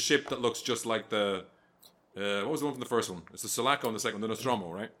 Like there's a ship that looks just like the what was the one from the first one? It's the Sulaco in the second one, the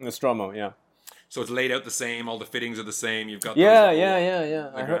Nostromo, right? Nostromo, yeah. So it's laid out the same. All the fittings are the same. You've got yeah.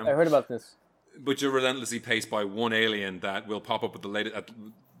 I heard about this. But you're relentlessly paced by one alien that will pop up at the latest.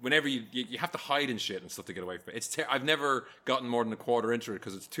 Whenever you have to hide in shit and stuff to get away from it. I've never gotten more than a quarter into it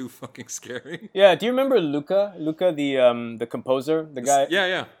because it's too fucking scary. Yeah, do you remember Luca? Luca, the composer, the guy.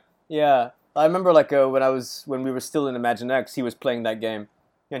 Yeah. Yeah, I remember like when we were still in Imaginext, he was playing that game,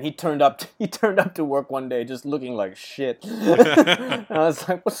 and he turned up to work one day just looking like shit. And I was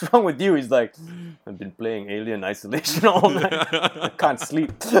like, "What's wrong with you?" He's like, "I've been playing Alien Isolation all night. I can't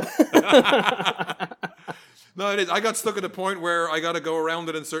sleep." No, it is. I got stuck at a point where I got to go around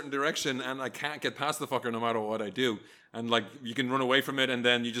it in a certain direction, and I can't get past the fucker no matter what I do. And like, you can run away from it, and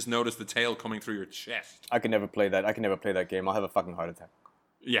then you just notice the tail coming through your chest. I can never play that. I can never play that game. I'll have a fucking heart attack.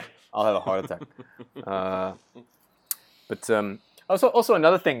 Yeah, I'll have a heart attack. But also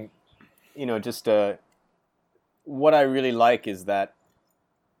another thing, just what I really like is that,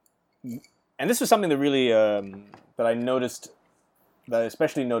 and this was something that really that I noticed, that I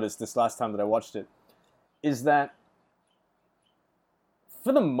especially noticed this last time that I watched it, is that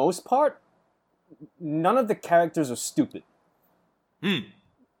for the most part, none of the characters are stupid.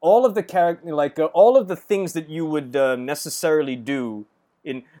 All of the all of the things that you would necessarily do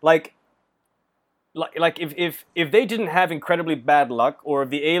in, like, like if they didn't have incredibly bad luck, or if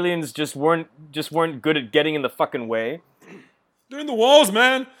the aliens just weren't good at getting in the fucking way, They're in the walls,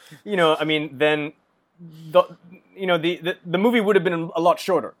 man. I mean, then the the movie would have been a lot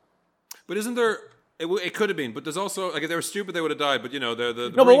shorter. But isn't there? It could have been, but there's also like if they were stupid, they would have died. But the No,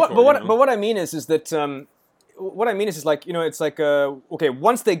 Marine Corps, but what I mean is that what I mean is like it's like okay,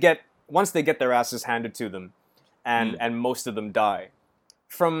 once they get their asses handed to them, and most of them die,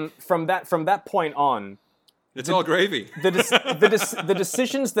 from that point on, it's all gravy. the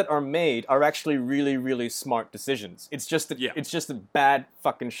decisions that are made are actually really, really smart decisions. It's just that bad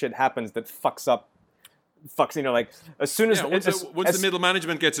fucking shit happens that fucks like as soon as once the middle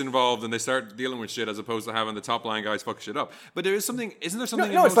management gets involved and they start dealing with shit as opposed to having the top line guys fuck shit up. But there is something, isn't there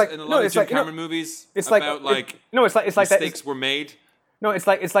something in a lot of Jim Cameron movies about mistakes were made? No, it's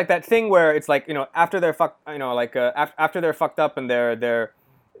like that thing where it's like after they're after they're fucked up and they're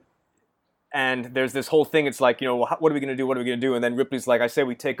and there's this whole thing. It's like what are we gonna do? What are we gonna do? And then Ripley's like, I say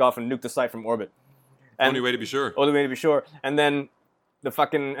we take off and nuke the site from orbit. Only way to be sure. Only way to be sure. And then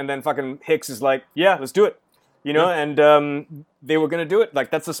fucking Hicks is like, yeah, let's do it. And they were gonna do it. Like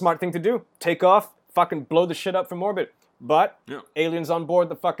that's the smart thing to do. Take off, fucking blow the shit up from orbit. But aliens on board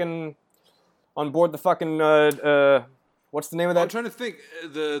the fucking what's the name of that? I'm trying to think.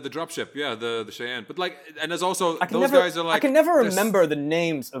 The dropship, the Cheyenne. But like, and there's also guys are like. I can never remember the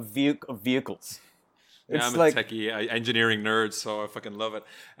names of vehicles. Yeah, I'm a techie engineering nerd, so I fucking love it.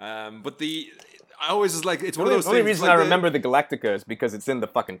 But I always is like, it's one of those things. The only reason I remember the Galactica is because it's in the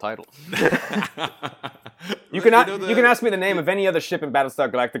fucking title. You can ask me the name of any other ship in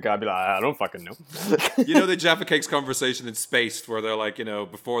Battlestar Galactica. I'd be like, I don't fucking know. The Jaffa Cakes conversation in Space where they're like,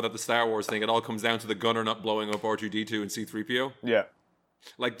 before that the Star Wars thing, it all comes down to the gunner not blowing up R2-D2 and C-3PO. Yeah.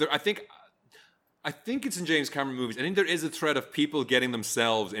 Like, I think it's in James Cameron movies. I think there is a thread of people getting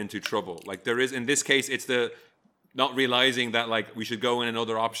themselves into trouble. Like there is, in this case, it's the not realizing that like we should go in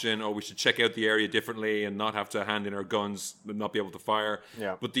another option or we should check out the area differently and not have to hand in our guns and not be able to fire.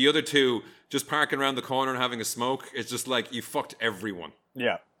 Yeah. But the other two, just parking around the corner and having a smoke, it's just like you fucked everyone.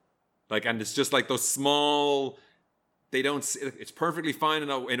 Yeah. Like, and it's just like those small. They don't. It's perfectly fine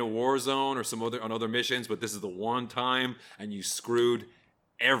in a war zone or on other missions, but this is the one time and you screwed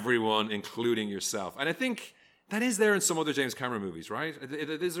everyone, including yourself. And I think that is there in some other James Cameron movies, right?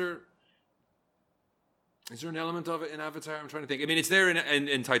 Is there an element of it in Avatar? I'm trying to think. I mean, it's there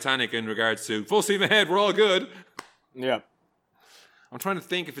in Titanic in regards to full steam ahead, we're all good. Yeah. I'm trying to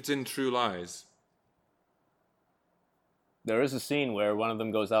think if it's in True Lies. There is a scene where one of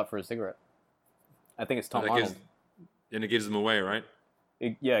them goes out for a cigarette. I think it's Tom Arnold. And it gives them away, right?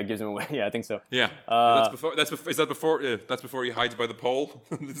 It gives him away. Yeah, I think so. Yeah. That's before he hides by the pole?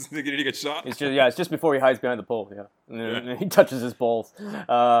 Did he get shot? It's just before he hides behind the pole, yeah. And then he touches his balls.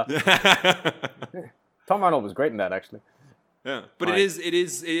 Tom Arnold was great in that, actually. Yeah, but it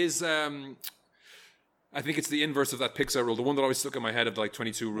is. I think it's the inverse of that Pixar rule. The one that always stuck in my head of like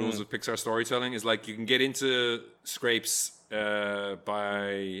 22 rules of Pixar storytelling is like you can get into scrapes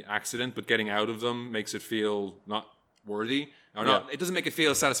by accident, but getting out of them makes it feel not worthy or not. It doesn't make it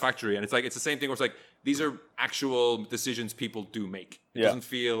feel satisfactory, and it's the same thing where it's like these are actual decisions people do make. It doesn't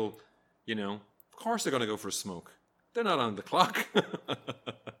feel, of course they're going to go for a smoke. They're not on the clock.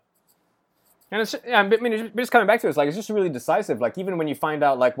 And it's just coming back to it, it's just really decisive. Like even when you find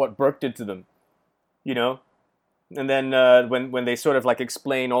out like what Burke did to them, and then when they sort of like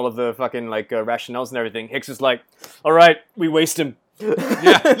explain all of the fucking like rationales and everything, Hicks is like, "All right, we waste him."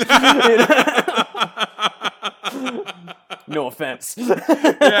 No offense.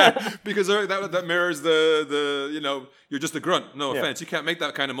 Yeah, because that mirrors the you're just a grunt. No offense. You can't make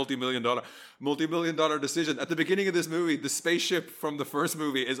that kind of multi-million dollar decision. At the beginning of this movie, the spaceship from the first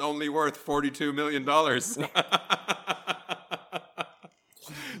movie is only worth $42 million.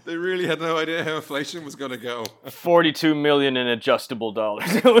 They really had no idea how inflation was going to go. 42 million in adjustable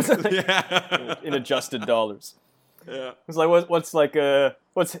dollars. It was like, in adjusted dollars. Yeah. It's like what's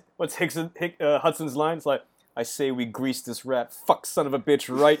Hudson's line? It's like, I say we grease this rat, fuck son of a bitch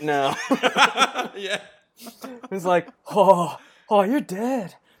right now. Yeah. It's like, oh, you're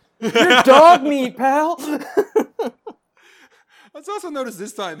dead. You're dog meat, pal. Let's also notice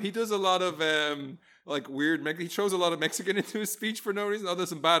this time he does a lot of weird. He shows a lot of Mexican into his speech for no reason. Other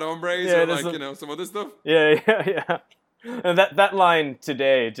some bad hombres or some other stuff. Yeah. And that line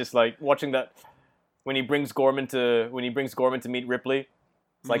today, just like watching that when he brings Gorman to meet Ripley.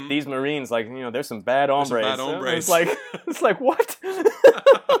 It's like these Marines, like there's some bad hombres. It's like what?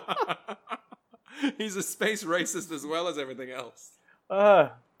 He's a space racist as well as everything else.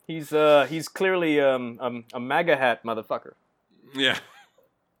 He's clearly a MAGA hat motherfucker. Yeah.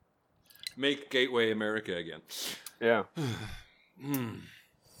 Make Gateway America again. Yeah.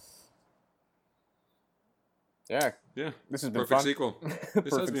 Yeah. Yeah. This has been Perfect fun. sequel.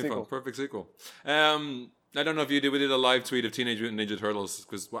 This has been fun. Perfect sequel. I don't know if we did a live tweet of Teenage Mutant Ninja Turtles,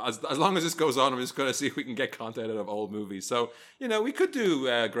 because as long as this goes on, I'm just going to see if we can get content out of old movies. So, we could do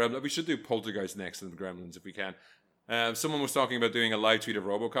Gremlins. We should do Poltergeist next and Gremlins if we can. Someone was talking about doing a live tweet of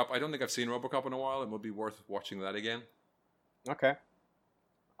RoboCop. I don't think I've seen RoboCop in a while. It would be worth watching that again. Okay.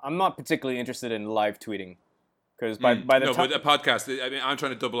 I'm not particularly interested in live tweeting, because by the time... No, but a podcast. I mean, I'm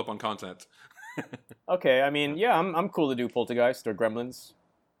trying to double up on content. Okay, I mean, yeah, I'm cool to do Poltergeist or Gremlins.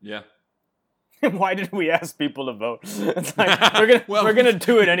 Yeah. Why did we ask people to vote? It's like, we're gonna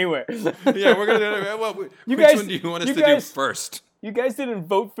do it anyway. Yeah, we're gonna do it. Well, which one do you want us to do first? You guys didn't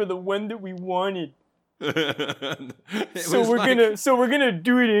vote for the one that we wanted, so we're gonna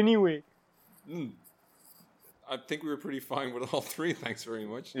do it anyway. I think we were pretty fine with all three. Thanks very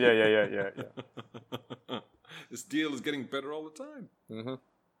much. Yeah. This deal is getting better all the time. Mm-hmm.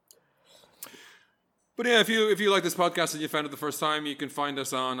 But yeah, if you like this podcast and you found it the first time, you can find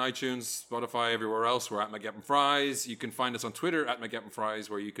us on iTunes, Spotify, everywhere else. We're at McGettin Fries. You can find us on Twitter at McGettin Fries,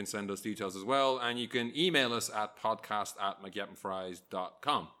 where you can send us details as well. And you can email us at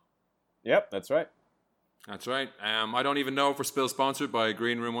podcast@mcgettinfries.com. Yep, that's right. That's right. I don't even know if we're still sponsored by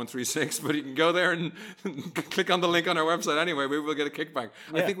Green Room 136, but you can go there and click on the link on our website anyway. Maybe we'll get a kickback.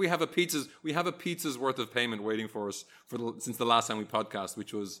 Yeah. I think we have a pizza's worth of payment waiting for us since the last time we podcast,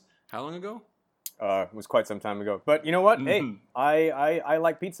 which was how long ago? It was quite some time ago. But you know what? Mm-hmm. Hey, I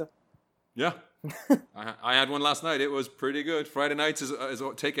like pizza. Yeah. I had one last night. It was pretty good. Friday nights is a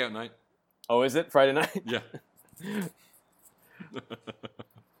takeout night. Oh, is it? Friday night? Yeah.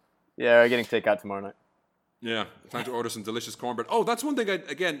 Yeah, we're getting takeout tomorrow night. Yeah. Time to order some delicious cornbread. Oh, that's one thing,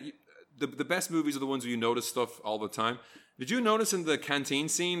 the best movies are the ones where you notice stuff all the time. Did you notice in the canteen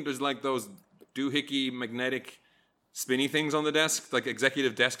scene, there's like those doohickey magnetic spinny things on the desk, like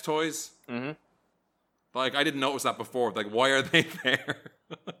executive desk toys? Mm-hmm. Like, I didn't notice that before. Like, why are they there?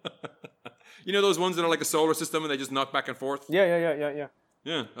 You know those ones that are like a solar system and they just knock back and forth? Yeah.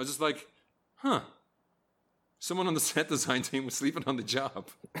 Yeah, I was just like, someone on the set design team was sleeping on the job.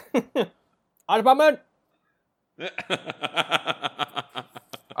 Our department! Did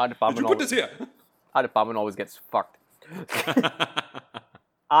you put this here? Our department always gets fucked.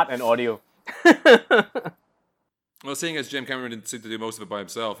 Art and audio. Well, seeing as Jim Cameron didn't seem to do most of it by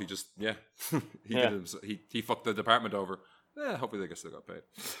himself, he just, he fucked the department over. Hopefully they still got paid.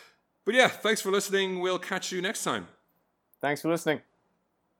 But yeah, thanks for listening. We'll catch you next time. Thanks for listening.